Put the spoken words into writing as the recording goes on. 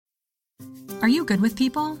Are you good with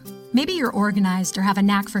people? Maybe you're organized or have a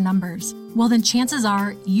knack for numbers. Well, then chances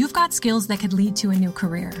are you've got skills that could lead to a new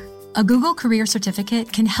career. A Google Career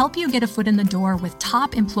Certificate can help you get a foot in the door with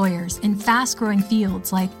top employers in fast-growing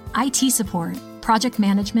fields like IT support, project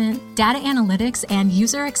management, data analytics, and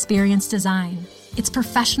user experience design. It's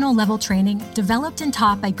professional-level training developed and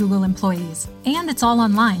taught by Google employees. And it's all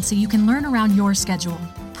online, so you can learn around your schedule.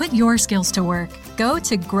 Put your skills to work. Go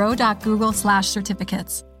to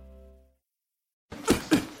grow.google/certificates.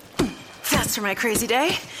 After my crazy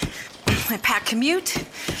day, my packed commute,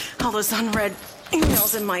 all those unread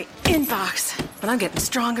emails in my inbox. But I'm getting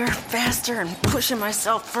stronger, faster, and pushing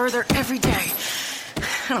myself further every day.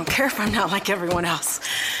 I don't care if I'm not like everyone else.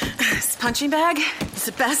 This punching bag is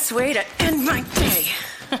the best way to end my day.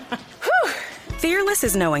 Fearless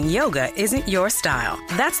is knowing yoga isn't your style.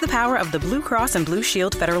 That's the power of the Blue Cross and Blue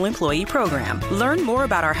Shield Federal Employee Program. Learn more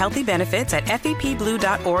about our healthy benefits at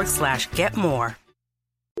fepblue.org/getmore.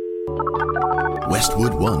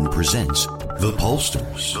 Westwood One presents The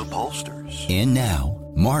Pollsters. The Pollsters. And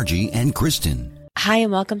now, Margie and Kristen. Hi,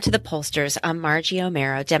 and welcome to The Pollsters. I'm Margie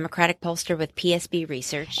O'Mara, Democratic pollster with PSB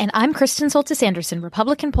Research. And I'm Kristen Soltis-Anderson,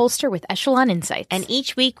 Republican pollster with Echelon Insights. And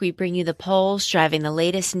each week we bring you the polls driving the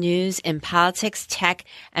latest news in politics, tech,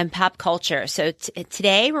 and pop culture. So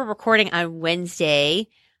today we're recording on Wednesday,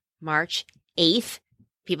 March 8th.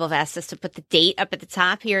 People have asked us to put the date up at the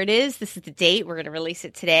top. Here it is. This is the date. We're going to release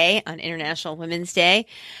it today on International Women's Day.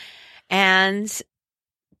 And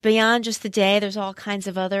beyond just the day, there's all kinds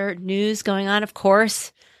of other news going on. Of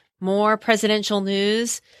course, more presidential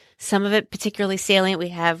news, some of it particularly salient. We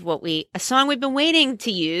have a song we've been waiting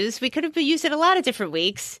to use. We could have used it a lot of different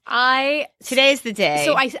weeks. Today's the day.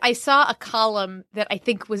 So I saw a column that I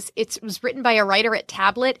think was written by a writer at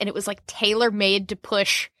Tablet, and it was like tailor-made to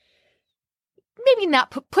push, maybe not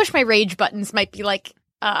push my rage buttons might be like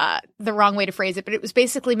the wrong way to phrase it, but it was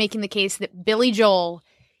basically making the case that Billy Joel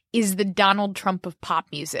is the Donald Trump of pop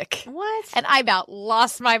music. What? And I about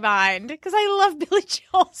lost my mind because I love Billy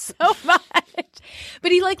Joel so much.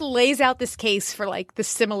 But he lays out this case for the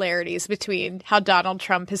similarities between how Donald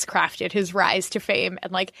Trump has crafted his rise to fame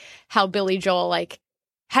and how Billy Joel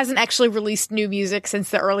hasn't actually released new music since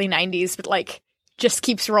the early 90s, but just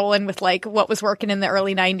keeps rolling with what was working in the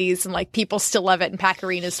early 90s, and people still love it and pack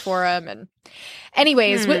arenas for him. And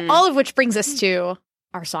anyways, all of which brings us to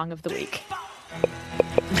our song of the week. Good.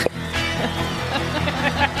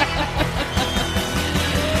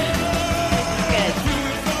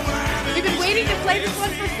 We've been waiting to play this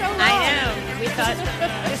one for so long. I know. We thought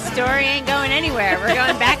this story ain't going anywhere. We're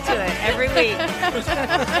going back to it every week.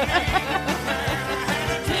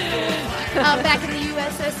 Back in the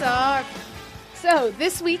USSR. So,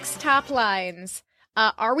 this week's top lines.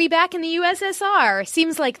 Are we back in the USSR?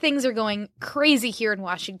 Seems like things are going crazy here in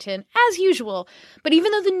Washington, as usual. But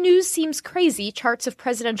even though the news seems crazy, charts of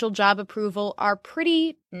presidential job approval are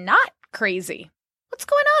pretty not crazy. What's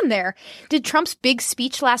going on there? Did Trump's big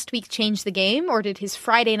speech last week change the game, or did his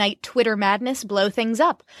Friday night Twitter madness blow things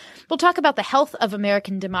up? We'll talk about the health of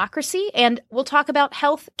American democracy, and we'll talk about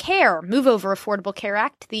health care, Move Over Affordable Care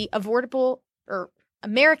Act, the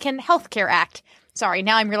American Health Care Act. Sorry,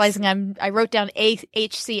 now I'm realizing I wrote down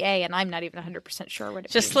AHCA, and I'm not even 100% sure what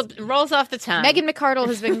it means. Just rolls off the tongue. Megan McArdle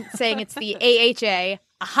has been saying it's the AHA.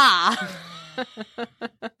 Aha!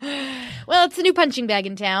 Well, it's a new punching bag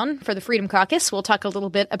in town for the Freedom Caucus. We'll talk a little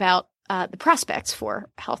bit about the prospects for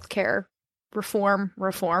healthcare reform.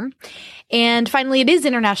 And finally, it is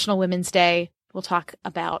International Women's Day. We'll talk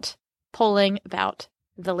about polling about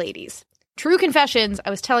the ladies. True confessions, I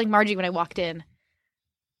was telling Margie when I walked in,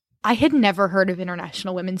 I had never heard of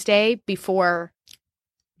International Women's Day before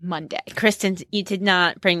Monday. Kristen, you did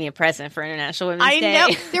not bring me a present for International Women's Day. I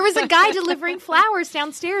know. There was a guy delivering flowers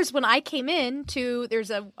downstairs when I came in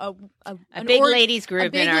there's a big ladies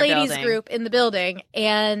group in our building. A big ladies group in the building.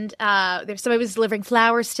 And somebody was delivering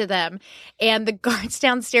flowers to them. And the guards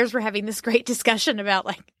downstairs were having this great discussion about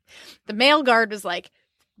the male guard was like,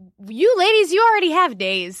 you ladies, you already have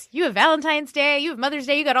days. You have Valentine's Day, you have Mother's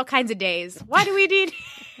Day, you got all kinds of days. Why do we need...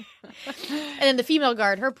 And then the female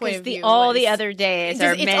guard, her point of view all the other days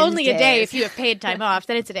are men's It's only days. a day if you have paid time off,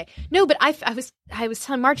 then it's a day. No, but I was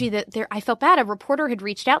telling Margie that I felt bad. A reporter had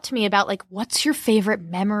reached out to me about what's your favorite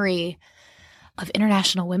memory of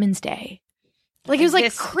International Women's Day? It was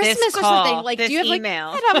Christmas or something. Do you have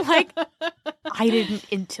email? And I'm like, I didn't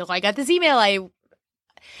until I got this email. I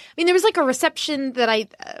mean, there was a reception that I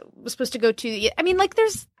was supposed to go to. I mean,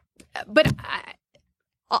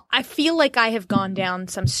 I feel like I have gone down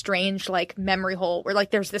some strange memory hole where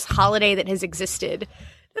there's this holiday that has existed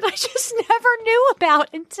that I just never knew about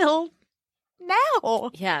until now?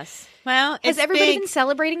 Yes. Well, Has it's everybody big. been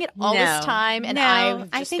celebrating it all this time? And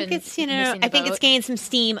I think it's it's gained some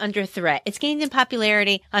steam under threat. It's gained in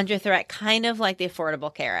popularity under threat, kind of like the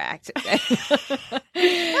Affordable Care Act. That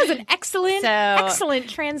was an excellent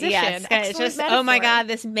transition. Yes, it's just oh my God,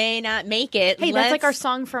 this may not make it. Hey, that's like our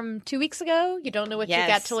song from 2 weeks ago. You don't know what you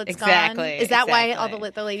got till it's gone. Is that why all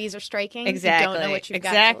the ladies are striking? Exactly. You don't know what you've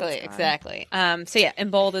got till it's gone. Exactly. So yeah,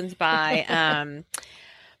 emboldened by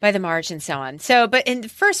by the march and so on. But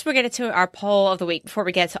first we're going to get to our poll of the week. Before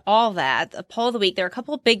we get to all that, the poll of the week, there are a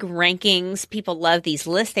couple of big rankings. People love these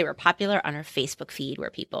lists. They were popular on our Facebook feed where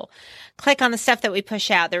people click on the stuff that we push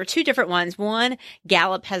out. There were two different ones. One,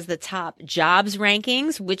 Gallup has the top jobs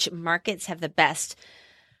rankings, which markets have the best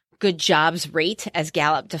good jobs rate as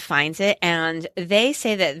Gallup defines it. And they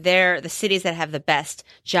say that the cities that have the best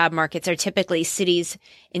job markets are typically cities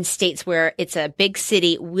in states where it's a big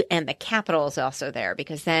city and the capital is also there,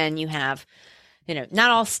 because then you have,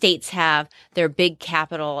 not all states have their big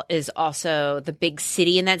capital is also the big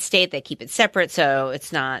city in that state. They keep it separate. So it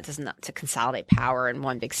does not to consolidate power in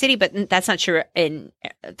one big city, but that's not true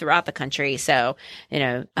throughout the country. So,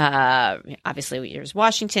 obviously there's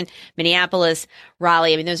Washington, Minneapolis,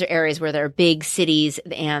 Raleigh. I mean, those are areas where there are big cities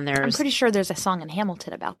and I'm pretty sure there's a song in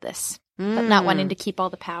Hamilton about this, but not wanting to keep all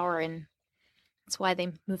the power, and that's why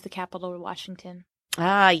they moved the capital to Washington.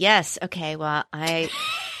 Yes. Okay. Well, I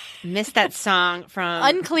missed that song from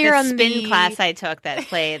Unclear the on spin class I took that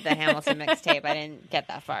played the Hamilton mixtape. I didn't get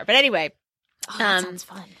that far, but anyway, that sounds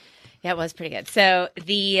fun. Yeah, it was pretty good. So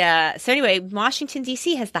anyway, Washington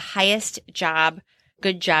D.C. has the highest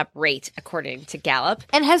good job rate according to Gallup,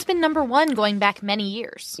 and has been number one going back many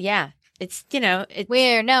years. Yeah, it's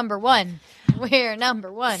we're number one. We're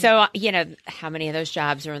number one. So, how many of those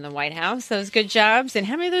jobs are in the White House, those good jobs, and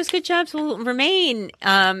how many of those good jobs will remain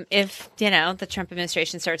if, the Trump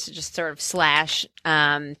administration starts to just sort of slash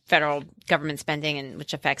federal government spending, and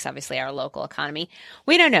which affects, obviously, our local economy?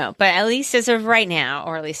 We don't know. But at least as of right now,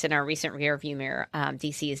 or at least in our recent rear view mirror,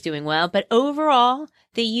 D.C. is doing well. But overall,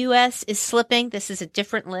 the U.S. is slipping. This is a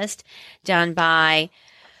different list done by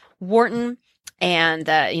Wharton and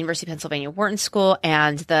the University of Pennsylvania Wharton School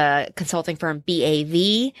and the consulting firm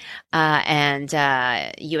BAV and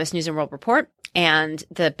U.S. News and World Report. And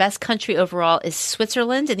the best country overall is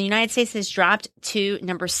Switzerland. And the United States has dropped to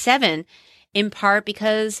number 7, in part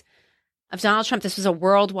because of Donald Trump. This was a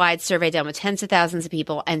worldwide survey done with tens of thousands of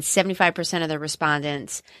people, and 75% of the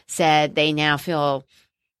respondents said they now feel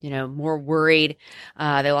more worried.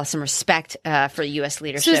 They lost some respect for U.S.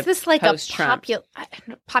 leadership. So is this like a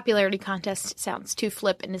popularity contest? Sounds too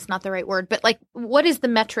flip and is not the right word. But what is the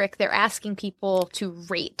metric they're asking people to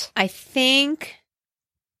rate? I think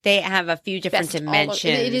they have a few different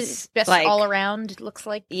dimensions. It is best all around, it looks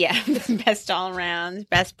like. Yeah, best all around,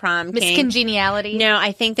 best prom king. Miscongeniality. No,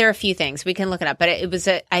 I think there are a few things. We can look it up. But it was,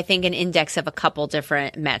 I think, an index of a couple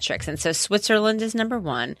different metrics. And so Switzerland is number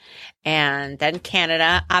 1. And then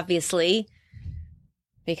Canada, obviously,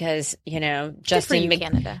 because, Justin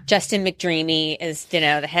McDreamy is, the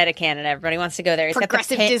head of Canada. Everybody wants to go there. He's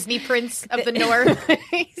progressive got the Disney prince of the North.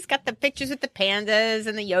 He's got the pictures with the pandas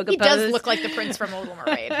and the yoga pose. He does look like the prince from Little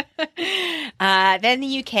Mermaid. Then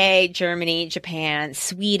the UK, Germany, Japan,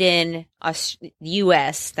 Sweden,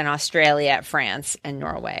 US, then Australia, France, and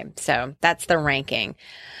Norway. So that's the ranking.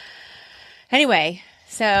 Anyway,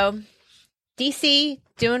 so DC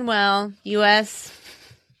doing well. US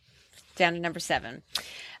down to number 7.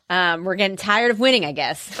 We're getting tired of winning, I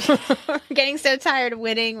guess. We're getting so tired of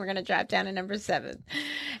winning. We're going to drop down to number 7.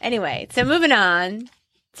 Anyway, so moving on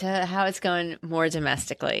to how it's going more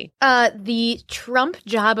domestically. The Trump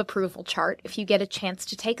job approval chart, if you get a chance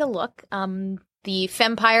to take a look. The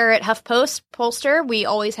Fempire at HuffPost pollster, we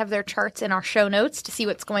always have their charts in our show notes to see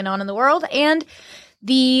what's going on in the world. And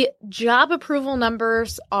the job approval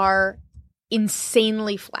numbers are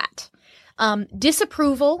insanely flat.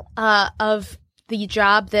 Disapproval of the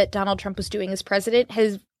job that Donald Trump was doing as president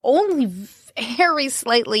has only very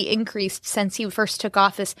slightly increased since he first took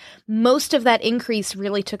office. Most of that increase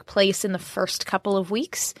really took place in the first couple of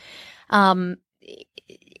weeks.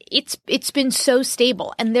 It's been so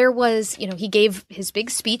stable. And there was, he gave his big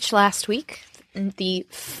speech last week, the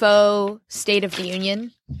faux State of the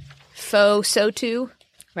Union, faux SOTU.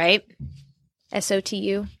 Right.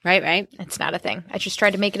 SOTU. Right. It's not a thing. I just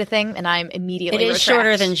tried to make it a thing, and I'm immediately It is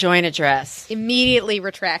shorter than joint address. Immediately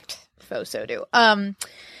retract faux SOTU.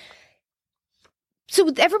 So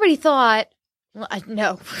everybody thought,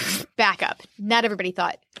 no, back up. Not everybody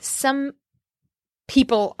thought. Some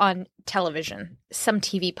people on television, some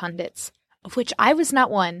TV pundits, of which I was not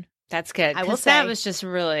one. That's good. I will say. That was just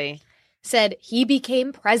really said he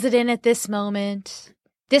became president at this moment.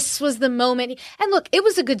 This was the moment. And look, it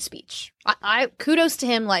was a good speech. I kudos to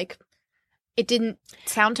him. Like, it didn't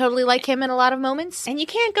sound totally like him in a lot of moments. And you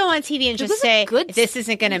can't go on TV and just say, this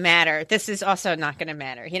isn't going to matter. This is also not going to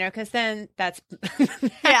matter, because then that's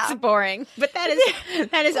boring. But that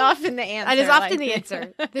is often the answer. That is often the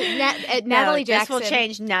answer. Natalie Jackson will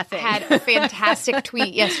change nothing. Had a fantastic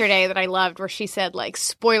tweet yesterday that I loved where she said, like,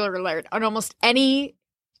 spoiler alert, on almost any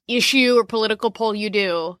issue or political poll you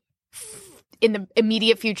do in the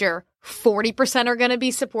immediate future, 40% are going to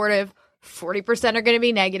be supportive, 40% are going to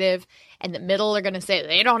be negative, and the middle are going to say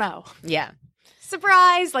they don't know. Yeah.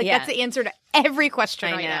 Surprise! That's the answer to every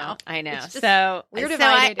question now. I know. So we're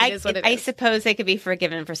divided. It is what it is. I suppose they could be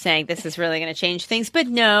forgiven for saying this is really going to change things, but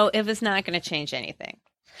no, it was not going to change anything.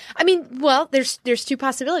 I mean, well, there's two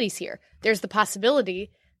possibilities here. There's the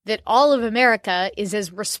possibility that all of America is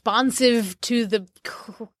as responsive to the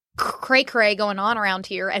cray-cray going on around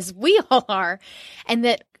here as we all are, and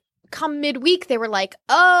that come midweek, they were like,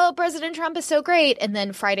 oh, President Trump is so great. And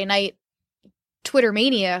then Friday night, Twitter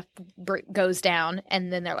mania goes down.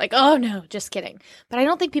 And then they're like, oh, no, just kidding. But I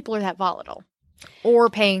don't think people are that volatile or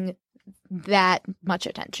paying that much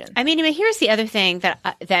attention. I mean, here's the other thing that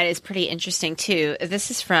is pretty interesting, too. This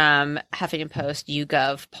is from Huffington Post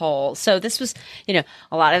YouGov poll. So this was, a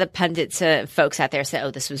lot of the pundits, folks out there said,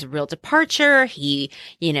 oh, this was a real departure. He,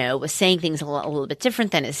 was saying things a little bit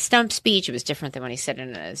different than his stump speech. It was different than when he said it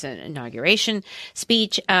in his inauguration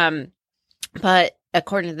speech. But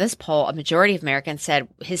according to this poll, a majority of Americans said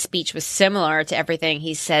his speech was similar to everything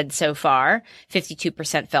he's said so far.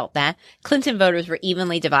 52% felt that. Clinton voters were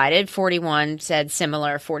evenly divided. 41% said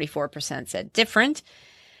similar, 44% said different.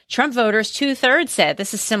 Trump voters, 2/3 said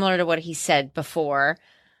this is similar to what he said before.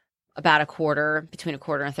 About between a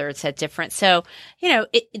quarter and a third said different. So,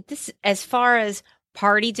 this, as far as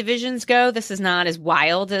party divisions go, this is not as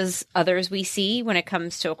wild as others we see when it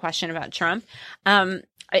comes to a question about Trump.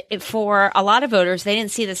 For a lot of voters, they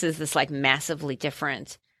didn't see this as this like massively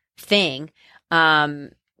different thing.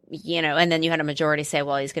 And then you had a majority say,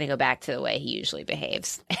 well, he's going to go back to the way he usually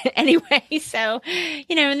behaves anyway. So,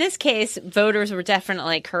 in this case, voters were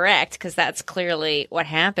definitely correct because that's clearly what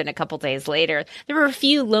happened a couple days later. There were a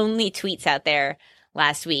few lonely tweets out there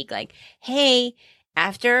last week like, hey,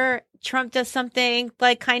 after Trump does something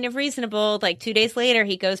like kind of reasonable, like 2 days later,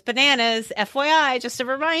 he goes bananas. FYI, just a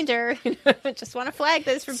reminder. Just want to flag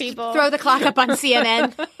this for people. Throw the clock up on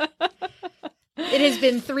CNN. It has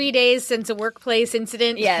been 3 days since a workplace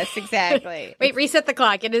incident. Yes, exactly. Wait, reset the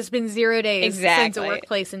clock. It has been 0 days since a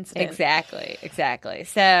workplace incident. Exactly.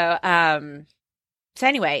 So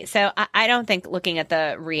anyway, I don't think looking at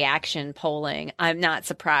the reaction polling, I'm not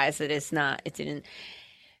surprised that it didn't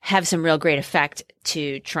have some real great effect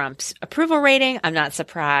to Trump's approval rating. I'm not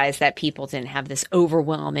surprised that people didn't have this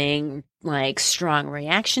overwhelming, strong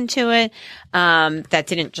reaction to it. That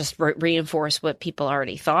didn't just reinforce what people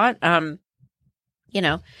already thought.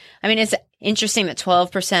 It's interesting that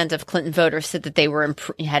 12% of Clinton voters said that they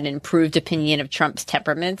had an improved opinion of Trump's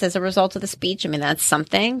temperament as a result of the speech. I mean, that's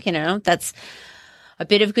something, that's a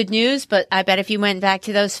bit of good news, but I bet if you went back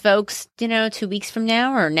to those folks, 2 weeks from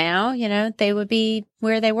now or now, they would be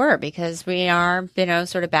where they were because we are,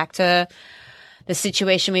 sort of back to the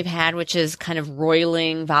situation we've had, which is kind of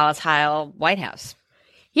roiling, volatile White House.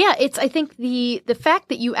 Yeah, I think the fact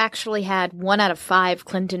that you actually had 1 out of 5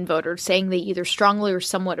 Clinton voters saying they either strongly or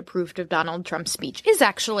somewhat approved of Donald Trump's speech is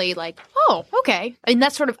actually like, oh, okay. I mean,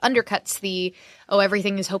 that sort of undercuts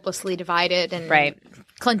everything is hopelessly divided and right.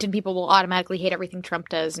 Clinton people will automatically hate everything Trump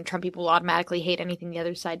does and Trump people will automatically hate anything the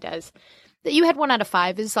other side does. That you had 1 out of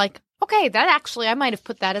 5 is like, okay, that actually, I might have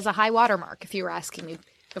put that as a high watermark if you were asking me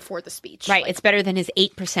before the speech. Right. It's better than his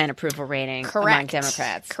 8% approval rating among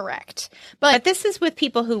Democrats. Correct. But this is with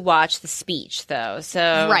people who watch the speech, though.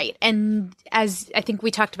 So right. And as I think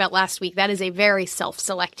we talked about last week, that is a very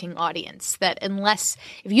self-selecting audience that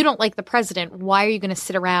if you don't like the president, why are you going to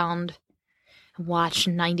sit around and watch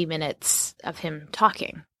 90 minutes of him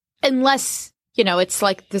talking? Unless, it's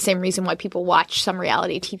like the same reason why people watch some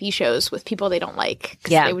reality TV shows with people they don't like.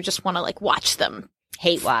 Because they would just want to watch them.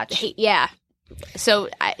 Hate watch. Yeah. So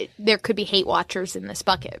there could be hate watchers in this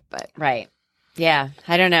bucket, but right. Yeah,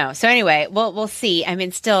 I don't know. So anyway, we'll see. I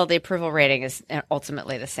mean, still the approval rating is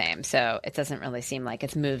ultimately the same. So it doesn't really seem like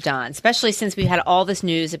it's moved on, especially since we had all this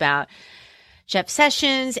news about Jeff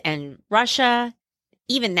Sessions and Russia.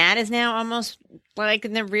 even that is now almost like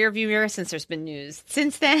in the rearview mirror since there's been news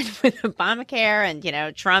since then with Obamacare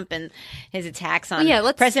and, Trump and his attacks on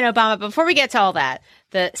President Obama. Before we get to all that,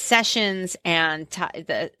 the Sessions and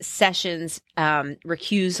the Sessions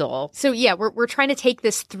recusal. So, we're trying to take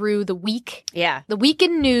this through the week. Yeah. The week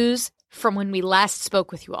in news from when we last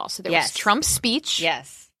spoke with you all. So there was Trump's speech.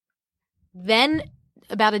 Yes. Then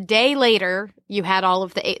about a day later, you had all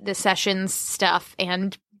of the Sessions stuff.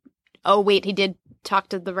 And, he did talk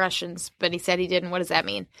to the Russians, but he said he didn't. What does that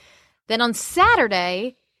mean? Then on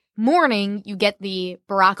Saturday morning, you get the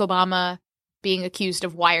Barack Obama being accused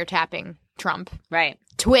of wiretapping Trump. Right.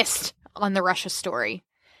 Twist on the Russia story.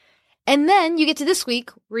 And then you get to this week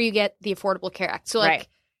where you get the Affordable Care Act. So,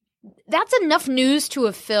 that's enough news to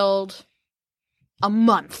have filled a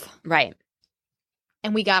month. Right.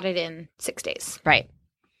 And we got it in 6 days. Right.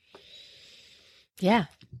 Yeah.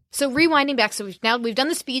 So rewinding back, so we've done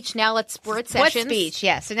the speech. Now we're at Sessions. What speech?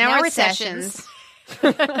 Yeah. So now we're at Sessions.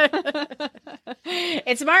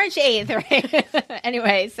 It's March 8th, right?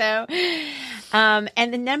 Anyway, so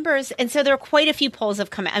and the numbers, and so there are quite a few polls have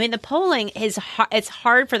come out. I mean, the polling is it's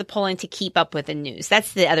hard for the polling to keep up with the news.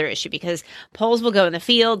 That's the other issue, because polls will go in the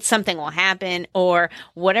field, something will happen, or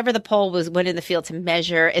whatever the poll went in the field to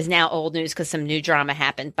measure is now old news because some new drama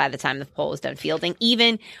happened by the time the poll was done fielding,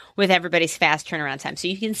 even with everybody's fast turnaround time. So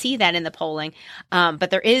you can see that in the polling,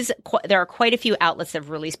 but there are quite a few outlets that have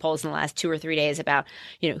released polls in the last 2 or 3 days about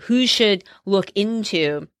who should look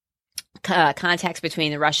into contacts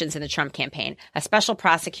between the Russians and the Trump campaign. A special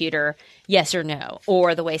prosecutor, yes or no?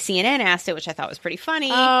 Or the way CNN asked it, which I thought was pretty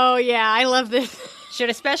funny. Oh, yeah. I love this. Should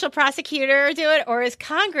a special prosecutor do it, or is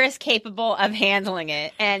Congress capable of handling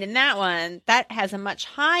it? And in that one, that has a much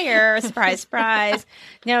higher, surprise, surprise.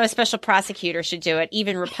 No, a special prosecutor should do it.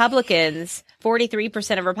 Even Republicans,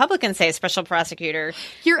 43% of Republicans say a special prosecutor.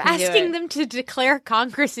 You're asking them to declare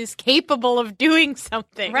Congress is capable of doing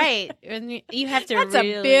something. Right. And you have to That's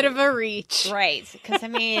a bit of a reach. Right. Because,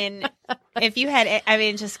 if you had,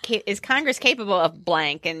 is Congress capable of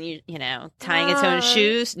blank and, tying its own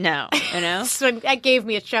shoes? No. So that gave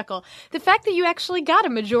me a chuckle. The fact that you actually got a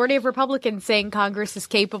majority of Republicans saying Congress is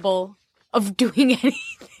capable of doing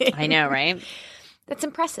anything. I know, right? That's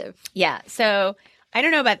impressive. Yeah. So I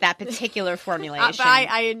don't know about that particular formulation.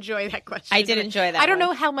 I enjoy that question. I did enjoy that. I don't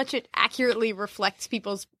know how much it accurately reflects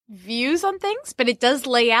people's views on things, but it does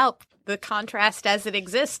lay out the contrast as it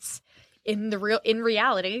exists in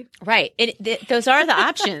reality. Right. Those are the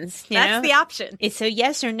options. That's the option. It's so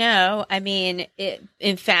yes or no. I mean, it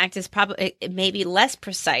in fact is probably maybe less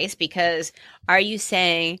precise, because are you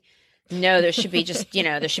saying no, there should be just,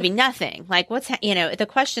 there should be nothing. Like the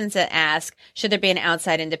questions that ask, should there be an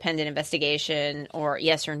outside independent investigation, or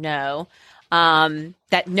yes or no?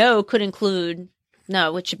 That no could include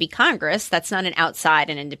no, it should be Congress. That's not an outside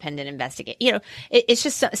and independent investigation. It's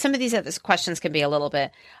just some of these other questions can be a little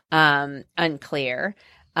bit unclear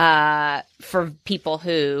for people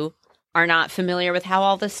who are not familiar with how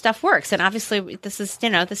all this stuff works. And obviously this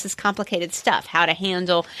is complicated stuff. How to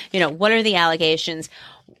handle, what are the allegations?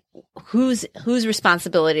 Whose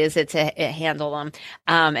responsibility is it to handle them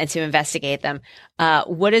and to investigate them?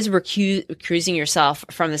 What does recusing yourself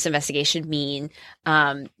from this investigation mean?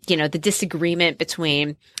 The disagreement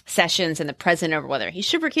between Sessions and the president over whether he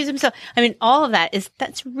should recuse himself. I mean, all of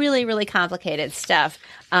that's really, really complicated stuff.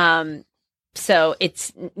 So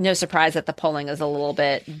it's no surprise that the polling is a little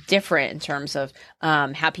bit different in terms of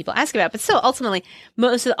how people ask about it. But still, ultimately,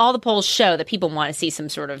 all the polls show that people want to see some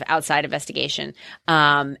sort of outside investigation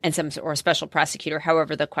and or special prosecutor,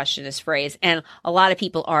 however the question is phrased. And a lot of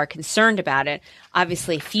people are concerned about it.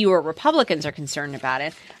 Obviously, fewer Republicans are concerned about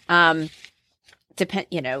it. No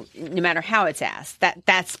matter how it's asked,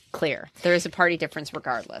 that's clear. There is a party difference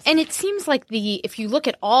regardless. And it seems like if you look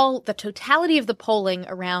at all the totality of the polling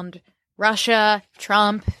around Russia,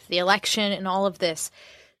 Trump, the election, and all of this,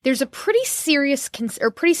 there's a pretty serious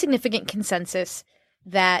or pretty significant consensus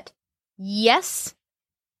that, yes,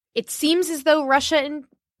 it seems as though Russia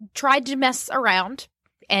tried to mess around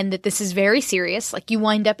and that this is very serious. Like, you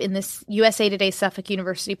wind up in this USA Today Suffolk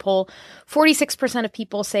University poll, 46% of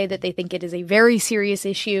people say that they think it is a very serious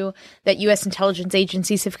issue, that U.S. intelligence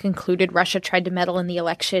agencies have concluded Russia tried to meddle in the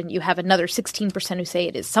election. You have another 16% who say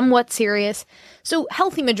it is somewhat serious. So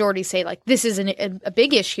healthy majorities say, this is a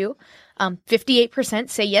big issue. 58%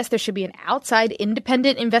 say, yes, there should be an outside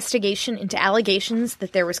independent investigation into allegations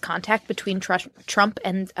that there was contact between Trump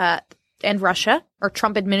and Russia, or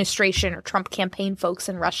Trump administration or Trump campaign folks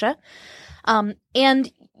in Russia.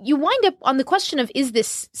 And you wind up on the question of, is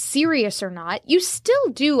this serious or not? You still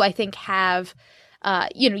do, I think, have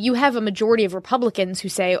you have a majority of Republicans who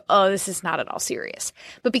say, oh, this is not at all serious.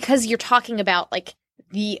 But because you're talking about like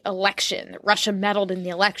the election, Russia meddled in the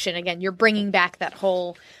election, again, you're bringing back that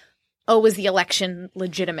whole, oh, was the election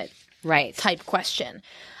legitimate type question.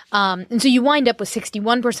 And so you wind up with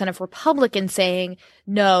 61% of Republicans saying,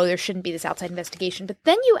 no, there shouldn't be this outside investigation. But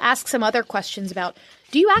then you ask some other questions about,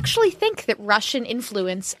 do you actually think that Russian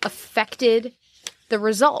influence affected the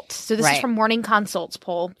result? So this is from Morning Consult's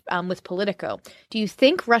poll with Politico. Do you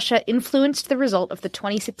think Russia influenced the result of the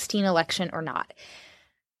 2016 election or not?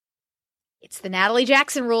 It's the Natalie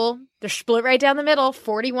Jackson rule. They're split right down the middle.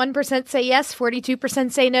 41% say yes,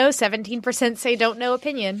 42% say no, 17% say don't know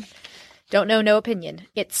opinion. Don't know, no opinion.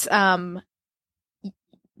 It's,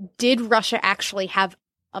 did Russia actually have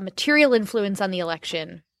a material influence on the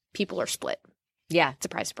election? People are split. Yeah.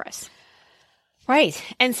 Surprise, surprise. Right.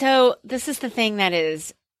 And so this is the thing that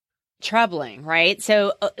is troubling, right?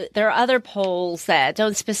 So there are other polls that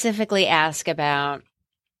don't specifically ask about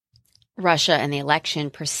Russia and the election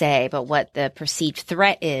per se, but what the perceived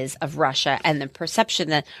threat is of Russia and the perception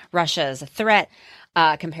that Russia is a threat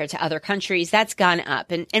compared to other countries. That's gone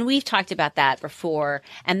up. And we've talked about that before,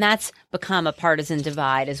 and that's become a partisan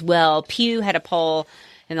divide as well. Pew had a poll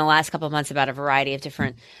in the last couple of months about a variety of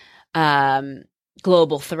different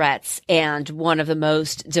global threats, and one of the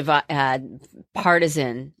most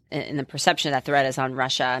partisan in the perception of that threat is on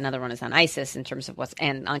Russia. Another one is on ISIS in terms of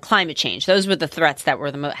and on climate change. Those were the threats that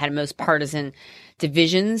were had most partisan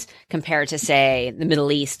divisions compared to, say, the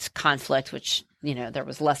Middle East conflict, which, there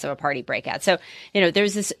was less of a party breakout. So,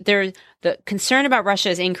 the concern about Russia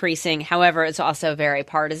is increasing. However, it's also very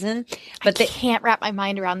partisan. But I can't wrap my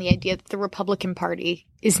mind around the idea that the Republican Party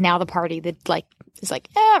is now the party that is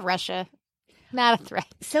Russia. Not a threat.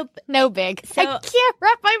 So no big. So, I can't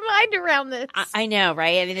wrap my mind around this. I know,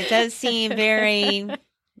 right? I mean, it does seem very,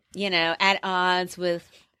 at odds with,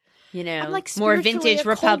 I'm like more vintage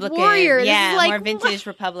Republican. More vintage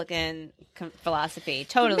Republican philosophy.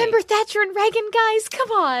 Totally. Remember Thatcher and Reagan, guys?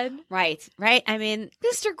 Come on. Right. I mean,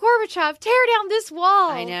 Mr. Gorbachev, tear down this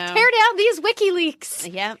wall. I know. Tear down these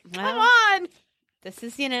WikiLeaks. Yeah. Well, come on. This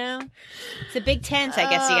is, it's a big tent, I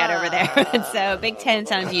guess you got over there. So big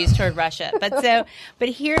tent on views toward Russia. But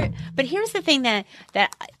here's the thing that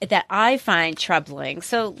I find troubling.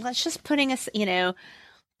 So let's just putting us,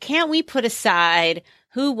 can't we put aside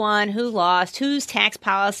who won, who lost, whose tax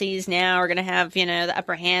policies now are going to have, the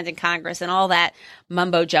upper hand in Congress and all that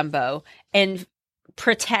mumbo jumbo, and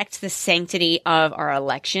protect the sanctity of our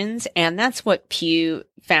elections? And that's what Pew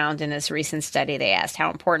found in this recent study. They asked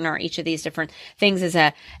how important are each of these different things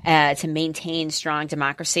as to maintain strong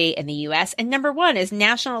democracy in the U.S. And number one is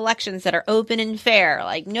national elections that are open and fair,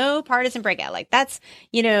 like no partisan breakout. Like that's,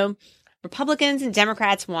 Republicans and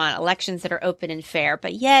Democrats want elections that are open and fair,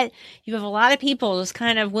 but yet you have a lot of people just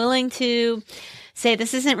kind of willing to say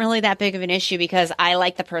this isn't really that big of an issue because I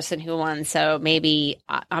like the person who won, so maybe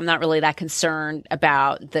I'm not really that concerned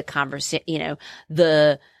about the conversation,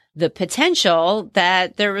 the potential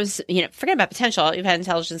that there was, forget about potential. You've had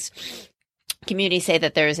intelligence community say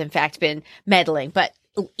that there has in fact been meddling, but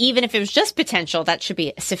even if it was just potential, that should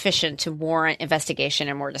be sufficient to warrant investigation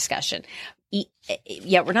and more discussion.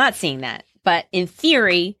 Yet we're not seeing that. But in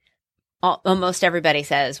theory, almost everybody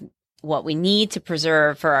says what we need to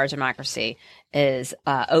preserve for our democracy is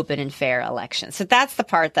open and fair elections. So that's the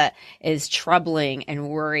part that is troubling and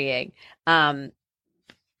worrying.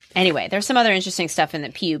 Anyway, there's some other interesting stuff in the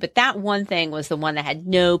Pew, but that one thing was the one that had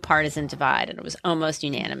no partisan divide, and it was almost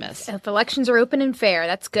unanimous. If elections are open and fair,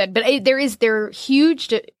 that's good. But there are huge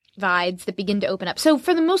divides that begin to open up. So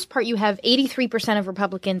for the most part, you have 83% of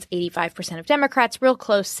Republicans, 85% of Democrats, real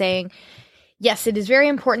close, saying, yes, it is very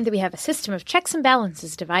important that we have a system of checks and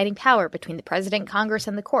balances dividing power between the president, Congress,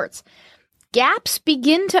 and the courts. Gaps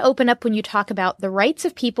begin to open up when you talk about the rights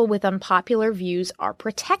of people with unpopular views are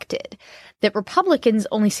protected. That Republicans,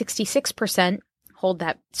 only 66%,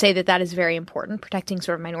 say that is very important, protecting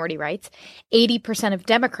sort of minority rights. 80% of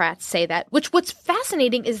Democrats say that, what's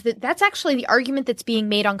fascinating is that that's actually the argument that's being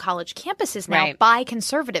made on college campuses now by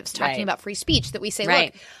conservatives talking about free speech, that we say,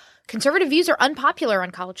 look, conservative views are unpopular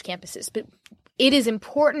on college campuses, but it is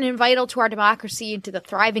important and vital to our democracy and to the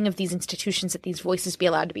thriving of these institutions that these voices be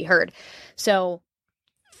allowed to be heard. So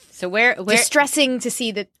where distressing to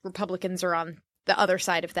see that Republicans are on the other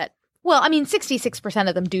side of that. Well, I mean, 66%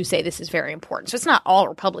 of them do say this is very important. So it's not all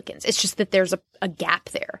Republicans. It's just that there's a gap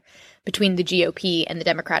there between the GOP and the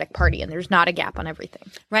Democratic Party, and there's not a gap on everything.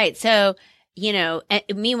 Right. So and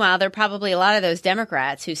meanwhile, there are probably a lot of those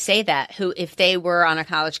Democrats who say that, who, if they were on a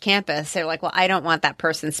college campus, they're like, well, I don't want that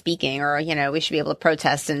person speaking, or, we should be able to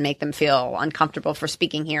protest and make them feel uncomfortable for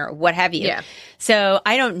speaking here, or what have you. Yeah. So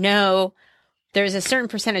I don't know. There's a certain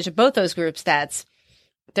percentage of both those groups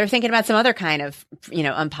they're thinking about some other kind of,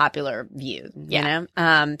 unpopular view, So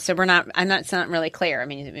it's not really clear. I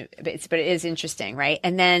mean, but it is interesting, right?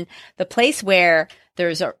 And then the place where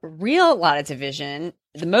there's a real lot of division,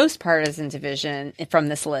 the most partisan division from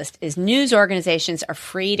this list, is news organizations are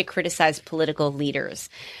free to criticize political leaders.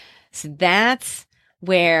 So that's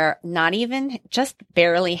where not even just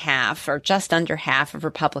barely half or just under half of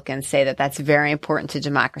Republicans say that that's very important to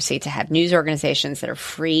democracy to have news organizations that are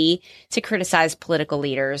free to criticize political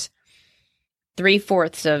leaders.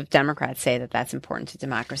 3/4 of Democrats say that that's important to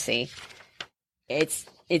democracy.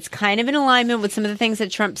 It's kind of in alignment with some of the things that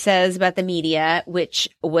Trump says about the media, which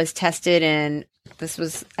was tested in, this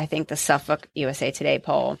was, I think, the Suffolk USA Today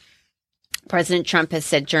poll. President Trump has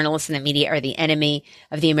said journalists and the media are the enemy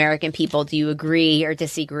of the American people. Do you agree or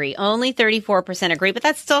disagree? Only 34% agree, but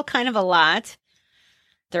that's still kind of a lot.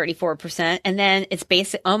 34%. And then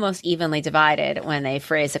it's almost evenly divided when they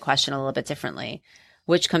phrase the question a little bit differently.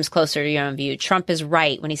 Which comes closer to your own view? Trump is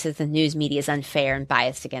right when he says the news media is unfair and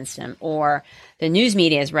biased against him, or the news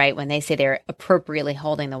media is right when they say they're appropriately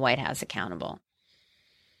holding the White House accountable.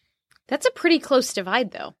 That's a pretty close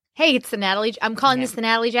divide, though. Hey, it's I'm calling this the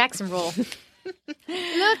Natalie Jackson rule.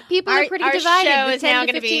 Look, people are pretty divided. Our show is 10 now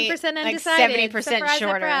to going to be 15% like undecided. 70% surprise,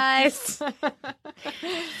 shorter. Surprise.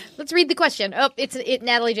 Let's read the question. Oh, it's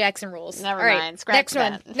Natalie Jackson rules. Never All right, mind. Scratch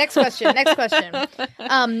that. Next question.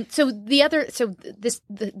 So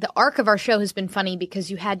the arc of our show has been funny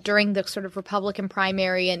because you had, during the sort of Republican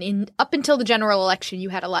primary and up until the general election, you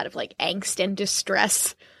had a lot of like angst and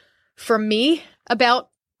distress from me about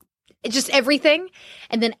just everything.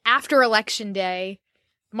 And then after Election Day,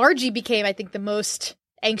 Margie became, I think, the most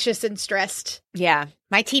anxious and stressed. Yeah.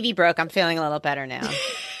 My TV broke. I'm feeling a little better now.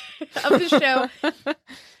 Of the show.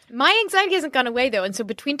 My anxiety hasn't gone away, though. And so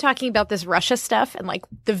between talking about this Russia stuff and like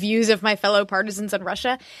the views of my fellow partisans on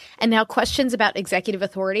Russia and now questions about executive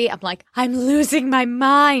authority, I'm like, I'm losing my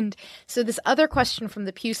mind. So this other question from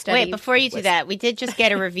the Pew study. Wait, before you do that, we did just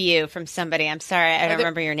get a review from somebody. I'm sorry, I don't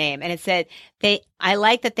remember your name. And it said, I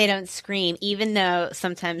like that they don't scream, even though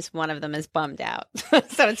sometimes one of them is bummed out.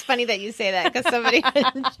 So it's funny that you say that because somebody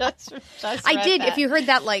just I did. that. If you heard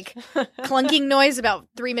that like clunking noise about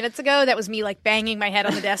 3 minutes ago, that was me like banging my head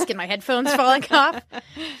on the desk and my headphones falling off.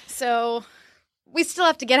 So we still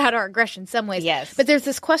have to get out our aggression some ways. Yes. But there's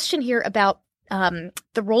this question here about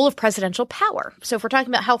the role of presidential power. So if we're talking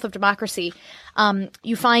about health of democracy,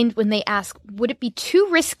 you find when they ask, would it be too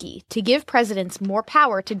risky to give presidents more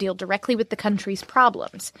power to deal directly with the country's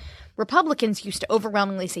problems? Republicans used to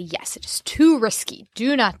overwhelmingly say, yes, it is too risky.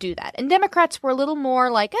 Do not do that. And Democrats were a little more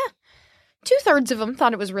like, 2/3 of them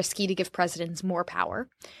thought it was risky to give presidents more power.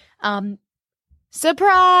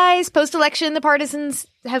 Surprise! Post-election, the partisans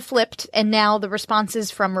have flipped, and now the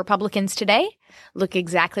responses from Republicans today look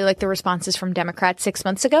exactly like the responses from Democrats 6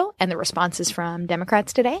 months ago, and the responses from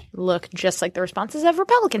Democrats today look just like the responses of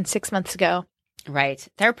Republicans 6 months ago. Right.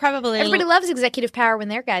 They're probably everybody loves executive power when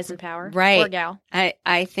their guy's in power, right? Or gal.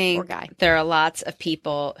 I think there are lots of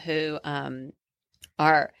people who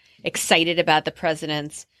are excited about the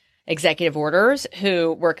president's executive orders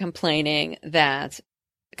who were complaining about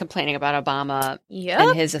Obama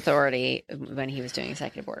and his authority when he was doing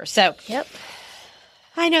executive orders. So,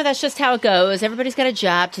 I know that's just how it goes. Everybody's got a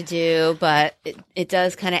job to do, but it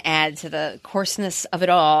does kind of add to the coarseness of it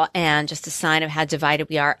all and just a sign of how divided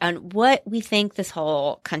we are on what we think this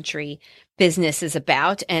whole country business is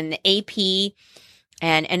about. And the AP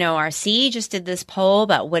and NORC just did this poll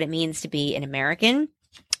about what it means to be an American.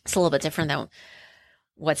 It's a little bit different than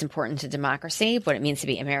what's important to democracy, what it means to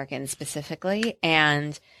be American specifically.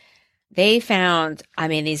 And they found,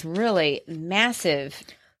 these really massive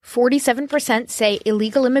 47% say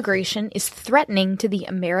illegal immigration is threatening to the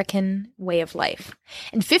American way of life.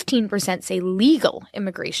 And 15% say legal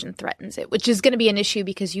immigration threatens it, which is going to be an issue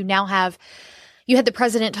because you had the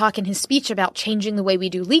president talk in his speech about changing the way we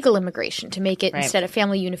do legal immigration to make it, instead of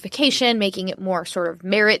family unification, making it more sort of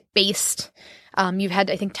merit-based. You've had,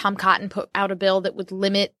 I think, Tom Cotton put out a bill that would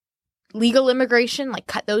limit legal immigration, like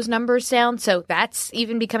cut those numbers down. So that's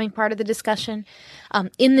even becoming part of the discussion.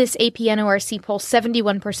 In this AP NORC poll,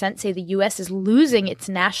 71% say the U.S. is losing its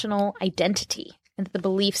national identity and the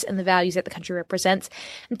beliefs and the values that the country represents.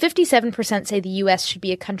 And 57% say the U.S. should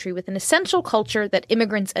be a country with an essential culture that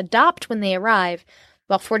immigrants adopt when they arrive,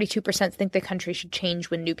 while 42% think the country should change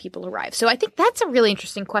when new people arrive. So I think that's a really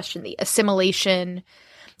interesting question, the assimilation.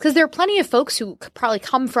 Because there are plenty of folks who probably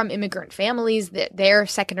come from immigrant families, that they're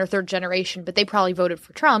second or third generation, but they probably voted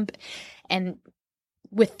for Trump. And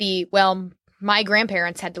with my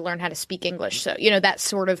grandparents had to learn how to speak English. So, that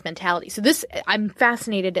sort of mentality. So I'm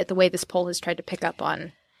fascinated at the way this poll has tried to pick up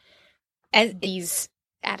on these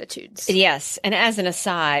attitudes. Yes. And as an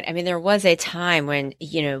aside, I mean, there was a time when,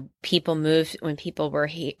 people moved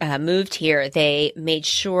here, they made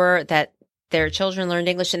sure that their children learned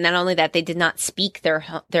English. And not only that, they did not speak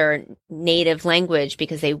their native language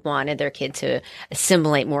because they wanted their kid to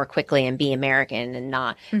assimilate more quickly and be American and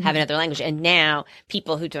not have another language. And now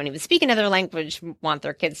people who don't even speak another language want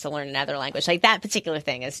their kids to learn another language. Like that particular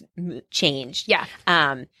thing has changed. Yeah.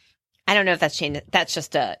 I don't know if that's changed. That's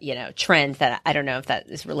just a, trend that I don't know if that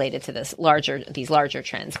is related to these larger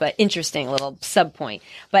trends, but interesting little sub point.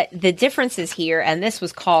 But the differences here, and this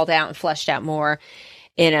was called out and fleshed out more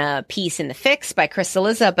in a piece in The Fix by Chris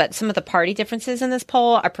Cillizza, but some of the party differences in this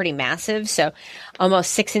poll are pretty massive. So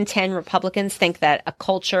almost 6 in 10 Republicans think that a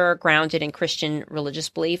culture grounded in Christian religious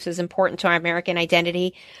beliefs is important to our American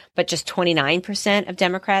identity, but just 29% of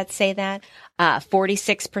Democrats say that.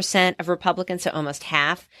 46% of Republicans, so almost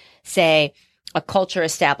half, say a culture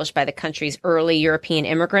established by the country's early European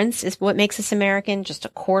immigrants is what makes us American. Just a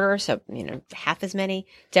quarter, so, half as many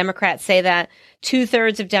Democrats say that.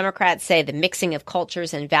 2/3 of Democrats say the mixing of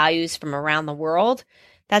cultures and values from around the world,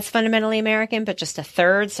 that's fundamentally American, but just a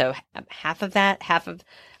third, so half of that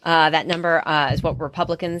number is what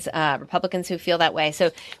Republicans who feel that way.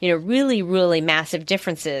 So, really, really massive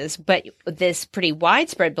differences, but this pretty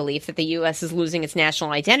widespread belief that the U.S. is losing its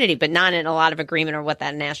national identity, but not in a lot of agreement on what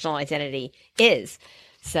that national identity is.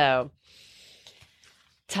 So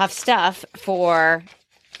tough stuff for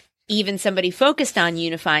even somebody focused on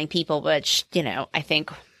unifying people, which, I think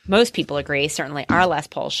most people agree. Certainly our last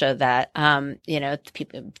poll showed that,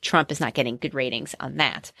 Trump is not getting good ratings on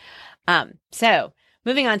that. So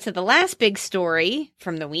moving on to the last big story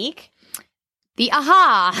from the week. The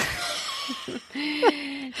AHA.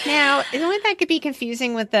 Now, isn't that could be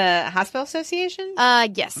confusing with the Hospital Association?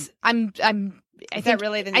 Yes. I Is that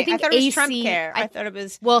really the name? I thought it was Trump Care. I thought it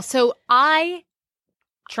was... Well, so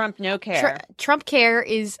Trump No Care. Trump Care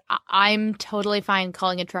is, I'm totally fine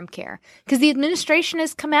calling it Trump Care. Because the administration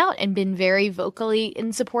has come out and been very vocally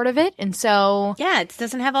in support of it. And so... Yeah, it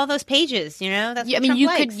doesn't have all those pages, That's what Trump you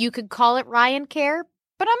likes. you could call it Ryan Care,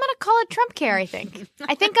 but I'm going to call it Trump Care, I think.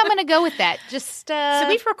 I think I'm going to go with that. Just So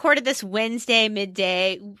we've recorded this Wednesday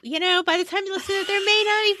midday. By the time you listen to it, there may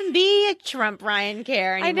not even be a Trump Ryan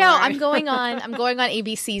Care anymore. I know. I'm going on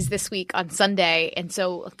ABC's this week on Sunday, and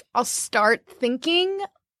so I'll start thinking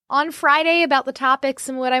on Friday about the topics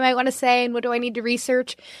and what I might want to say and what do I need to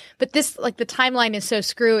research. But this, the timeline is so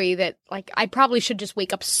screwy that, I probably should just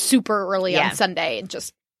wake up super early on Sunday and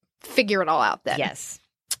just figure it all out then. Yes.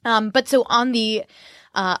 But so on the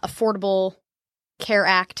Affordable Care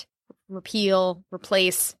Act, repeal,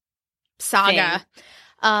 replace saga,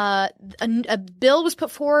 a bill was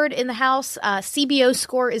put forward in the House. CBO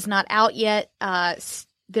score is not out yet.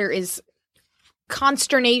 There is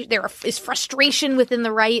consternation. There is frustration within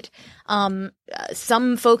the right.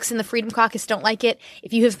 Some folks in the Freedom Caucus don't like it.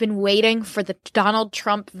 If you have been waiting for the Donald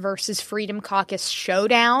Trump versus Freedom Caucus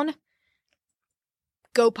showdown,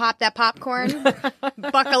 go pop that popcorn.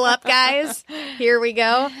 Buckle up, guys. Here we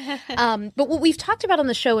go. But what we've talked about on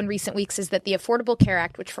the show in recent weeks is that the Affordable Care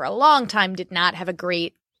Act, which for a long time did not have a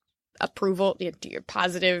great approval. Do you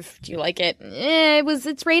positive? Do you like it?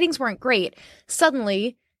 Its ratings weren't great.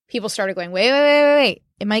 Suddenly, people started going, wait.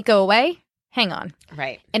 It might go away. Hang on.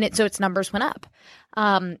 Right. And so its numbers went up.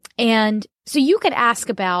 And so you could ask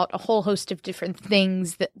about a whole host of different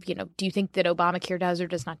things that, do you think that Obamacare does or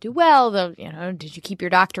does not do well? Did you keep your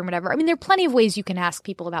doctor and whatever? I mean, there are plenty of ways you can ask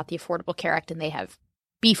people about the Affordable Care Act and they have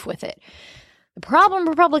beef with it. The problem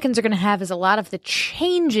Republicans are going to have is a lot of the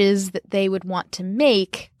changes that they would want to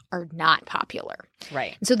make are not popular.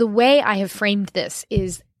 Right. And so the way I have framed this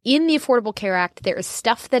is in the Affordable Care Act, there is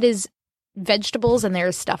stuff that is vegetables and there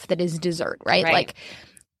is stuff that is dessert, right?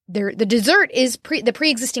 The dessert is the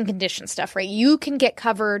pre-existing condition stuff, right? You can get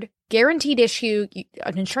covered, guaranteed issue.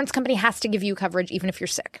 An insurance company has to give you coverage even if you're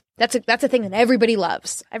sick. That's a thing that everybody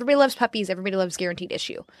loves. Everybody loves puppies. Everybody loves guaranteed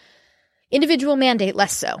issue. Individual mandate,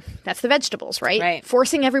 less so. That's the vegetables, right? Right.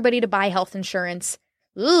 Forcing everybody to buy health insurance.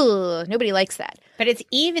 Ooh, nobody likes that. But it's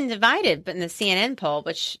even divided, but in the CNN poll,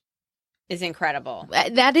 which is incredible.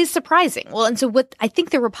 That is surprising. Well, and so what I think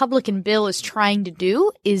the Republican bill is trying to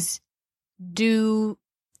do is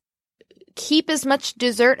keep as much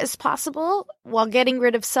dessert as possible while getting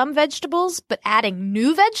rid of some vegetables, but adding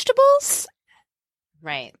new vegetables.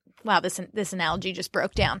 Right. Wow, this analogy just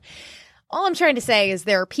broke down. All I'm trying to say is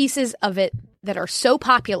there are pieces of it that are so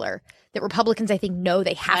popular that Republicans, I think, know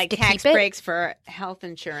they have to keep it. Like tax breaks for health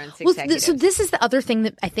insurance executives. So this is the other thing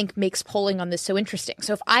that I think makes polling on this so interesting.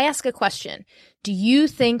 So if I ask a question, do you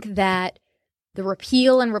think that the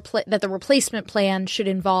repeal and that the replacement plan should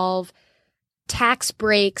involve tax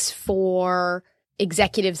breaks for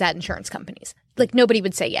executives at insurance companies? Like, nobody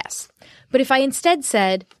would say yes. But if I instead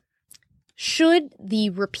said, should the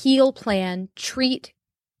repeal plan treat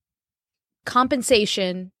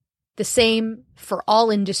compensation the same for all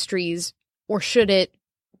industries, or should it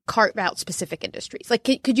carve out specific industries? Like,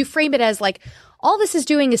 could you frame it as like, all this is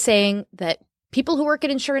doing is saying that people who work at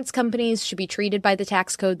insurance companies should be treated by the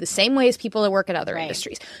tax code the same way as people that work at other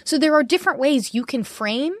industries. So there are different ways you can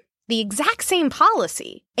frame the exact same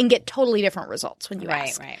policy and get totally different results when you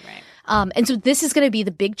ask. Right. And so this is going to be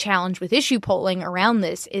the big challenge with issue polling around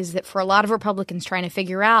this, is that for a lot of Republicans trying to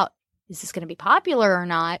figure out, is this going to be popular or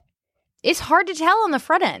not? It's hard to tell on the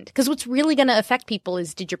front end, because what's really going to affect people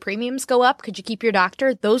is, did your premiums go up? Could you keep your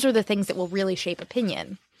doctor? Those are the things that will really shape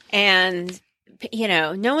opinion. And,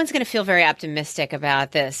 no one's going to feel very optimistic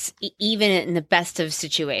about this, even in the best of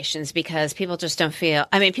situations, because people just don't feel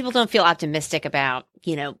optimistic about,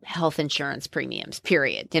 health insurance premiums,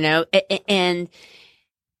 period, and,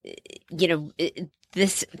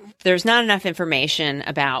 there's not enough information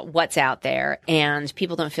about what's out there, and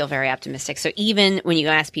people don't feel very optimistic. So even when you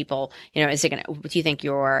ask people, do you think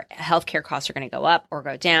your healthcare costs are going to go up or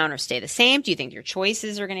go down or stay the same? Do you think your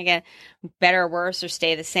choices are going to get better or worse or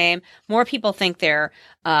stay the same? More people think their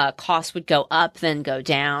costs would go up than go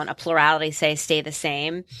down. A plurality say stay the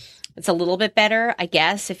same. It's a little bit better, I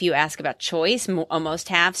guess, if you ask about choice. Almost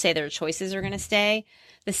half say their choices are going to stay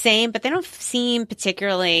the same, but they don't seem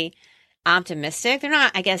particularly optimistic. They're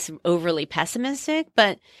not, I guess, overly pessimistic,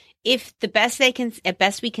 but if the best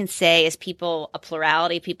we can say is a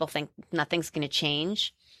plurality, people think nothing's going to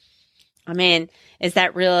change. I mean, is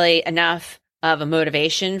that really enough of a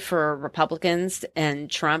motivation for Republicans and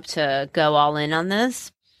Trump to go all in on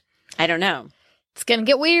this? I don't know. It's going to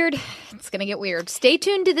get weird. Stay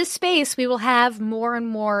tuned to this space. We will have more and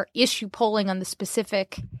more issue polling on the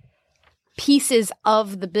specific pieces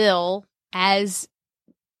of the bill as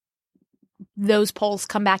those polls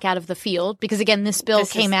come back out of the field, because again, this bill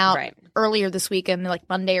came out earlier this week, and like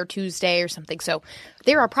Monday or Tuesday or something. So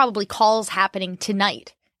there are probably calls happening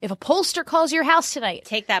tonight. If a pollster calls your house tonight,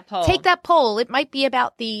 take that poll. It might be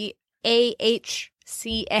about the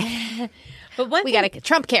AHCA. But we got to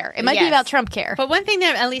Trump care. It might be about Trump care. But one thing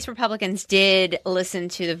that at least Republicans did listen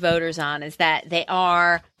to the voters on is that they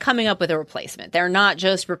are coming up with a replacement. They're not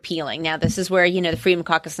just repealing. Now, this is where, the Freedom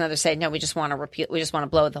Caucus and others say, no, we just want to repeal. We just want to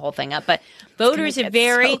blow the whole thing up. But voters are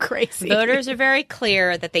very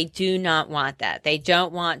clear that they do not want that. They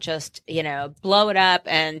don't want just, blow it up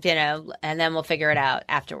and then we'll figure it out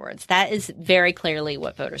afterwards. That is very clearly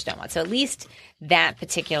what voters don't want. So at least that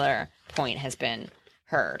particular point has been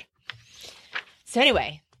heard. So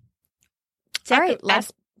anyway, all right, I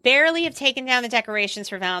barely have taken down the decorations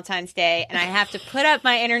for Valentine's Day, and I have to put up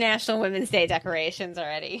my International Women's Day decorations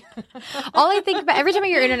already. All I think about every time I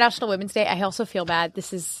hear International Women's Day, I also feel bad.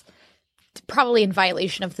 This is probably in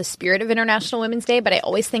violation of the spirit of International Women's Day, but I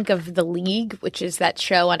always think of The League, which is that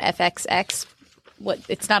show on FXX.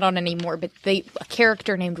 It's not on anymore, but a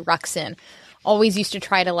character named Ruxin always used to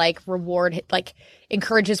try to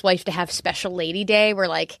encourage his wife to have special lady day,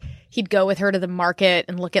 where he'd go with her to the market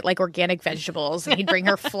and look at organic vegetables, and he'd bring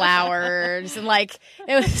her flowers, and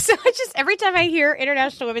it was so just every time I hear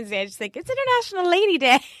International Women's Day, I just think it's International Lady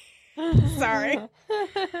Day. Sorry.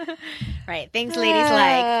 Right. Things ladies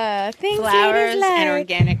like. Flowers and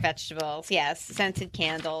organic vegetables. Yes. Scented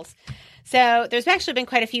candles. So there's actually been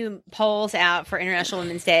quite a few polls out for International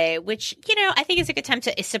Women's Day, which, I think is a good time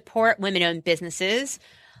to support women-owned businesses.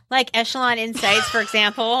 Like Echelon Insights, for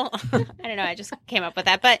example. I don't know. I just came up with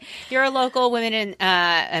that. But your local women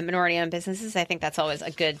and minority-owned businesses, I think that's always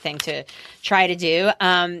a good thing to try to do.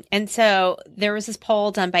 And so there was this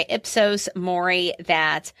poll done by Ipsos Mori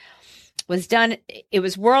that was done. It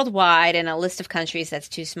was worldwide in a list of countries that's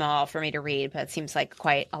too small for me to read, but it seems like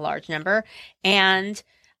quite a large number. And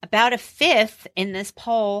about a fifth in this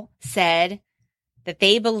poll said that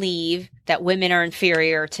they believe that women are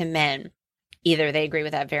inferior to men. Either they agree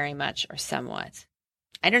with that very much or somewhat.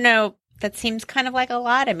 I don't know. That seems kind of like a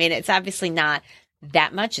lot. I mean, it's obviously not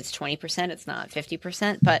that much. It's 20%. It's not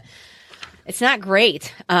 50%, but it's not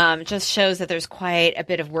great. It just shows that there's quite a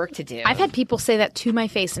bit of work to do. I've had people say that to my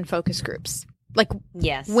face in focus groups.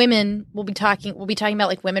 Yes, women will be talking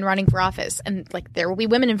about women running for office, and there will be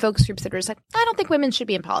women in focus groups that are just I don't think women should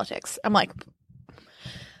be in politics. I'm like,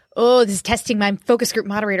 Oh, this is testing my focus group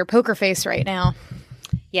moderator poker face right now.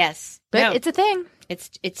 Yes. But it's a thing.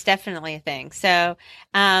 It's definitely a thing. So,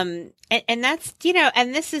 and that's,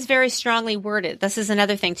 and this is very strongly worded. This is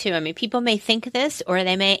another thing too. I mean, people may think this, or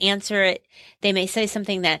they may answer it. They may say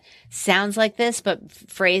something that sounds like this, but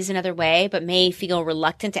phrased another way, but may feel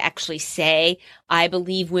reluctant to actually say, I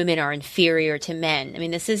believe women are inferior to men. I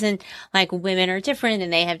mean, this isn't like women are different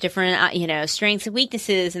and they have different, strengths and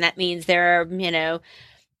weaknesses. And that means they're,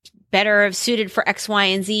 better suited for X, Y,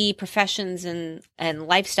 and Z professions and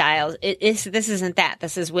lifestyles. This isn't that.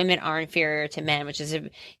 This is women are inferior to men, which is a,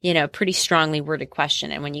 pretty strongly worded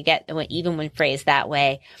question. And even when phrased that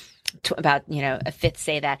way about, a fifth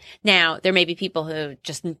say that. Now, there may be people who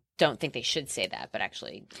just don't think they should say that, but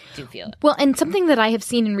actually do feel it. Well, and something that I have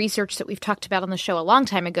seen in research that we've talked about on the show a long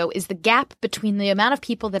time ago is the gap between the amount of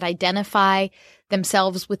people that identify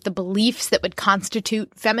themselves with the beliefs that would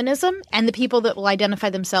constitute feminism and the people that will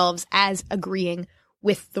identify themselves as agreeing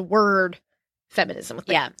with the word feminism.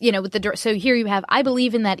 So here you have, I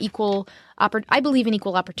believe in equal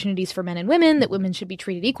opportunities for men and women, that women should be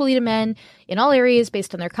treated equally to men in all areas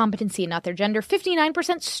based on their competency and not their gender.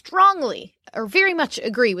 59% strongly or very much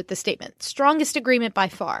agree with the statement. Strongest agreement by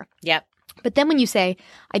far. Yep. But then when you say,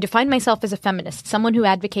 I define myself as a feminist, someone who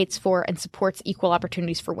advocates for and supports equal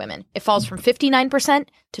opportunities for women, it falls from 59%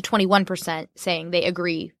 to 21% saying they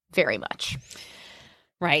agree very much.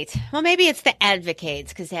 Right. Well, maybe it's the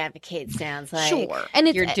advocates, because advocate sounds like sure. And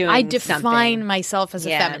it's, you're doing I define something. myself as a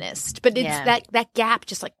feminist, but it's that gap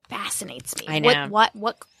just like fascinates me. I know.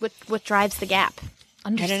 What drives the gap?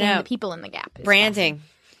 Understanding the people in the gap. Branding.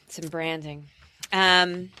 Some branding.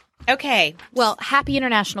 Okay. Well, happy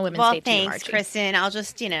International Women's Day to you, thanks, Margie. Kristen. I'll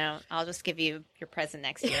just give you your present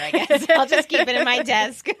next year, I guess. I'll just keep it in my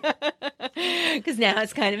desk because now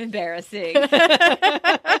it's kind of embarrassing.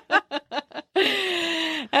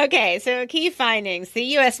 Okay, so key findings. The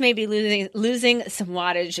U.S. may be losing some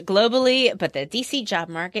wattage globally, but the D.C. job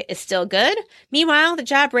market is still good. Meanwhile, the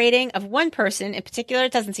job rating of one person in particular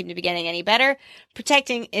doesn't seem to be getting any better.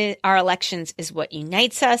 Protecting our elections is what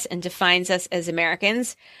unites us and defines us as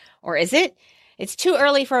Americans. Or is it? It's too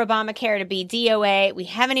early for Obamacare to be DOA. We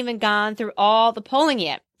haven't even gone through all the polling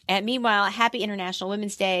yet. And meanwhile, happy International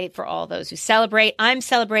Women's Day for all those who celebrate. I'm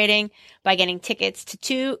celebrating by getting tickets to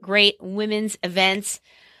 2 great women's events.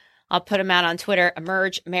 I'll put them out on Twitter,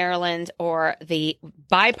 Emerge Maryland, or the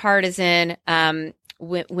bipartisan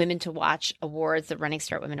Women to Watch Awards, the Running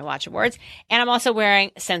Start Women to Watch Awards. And I'm also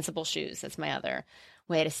wearing sensible shoes. That's my other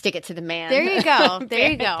way to stick it to the man. There you go.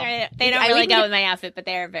 There you go. They don't really go with my outfit, but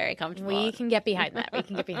they're very comfortable. We can get behind that.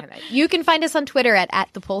 You can find us on Twitter at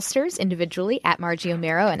the Pollsters, individually at Margie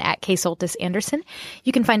O'Maro and at Kay Soltis Anderson.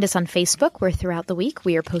 You can find us on Facebook, where throughout the week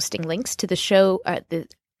we are posting links to the show, the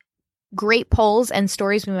great polls and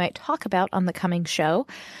stories we might talk about on the coming show.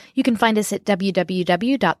 You can find us at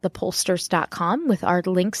www.thepollsters.com with our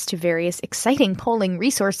links to various exciting polling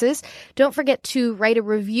resources. Don't forget to write a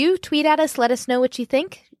review, tweet at us, let us know what you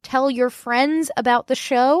think. Tell your friends about the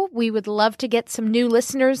show. We would love to get some new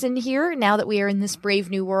listeners in here now that we are in this brave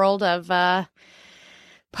new world of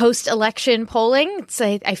post-election polling.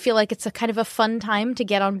 I feel like it's a kind of a fun time to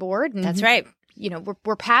get on board. And, that's right.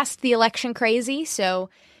 We're past the election crazy, so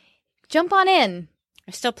jump on in.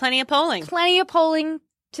 There's still plenty of polling. Plenty of polling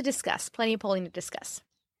to discuss.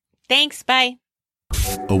 Thanks. Bye.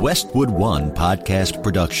 A Westwood One podcast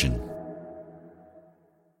production.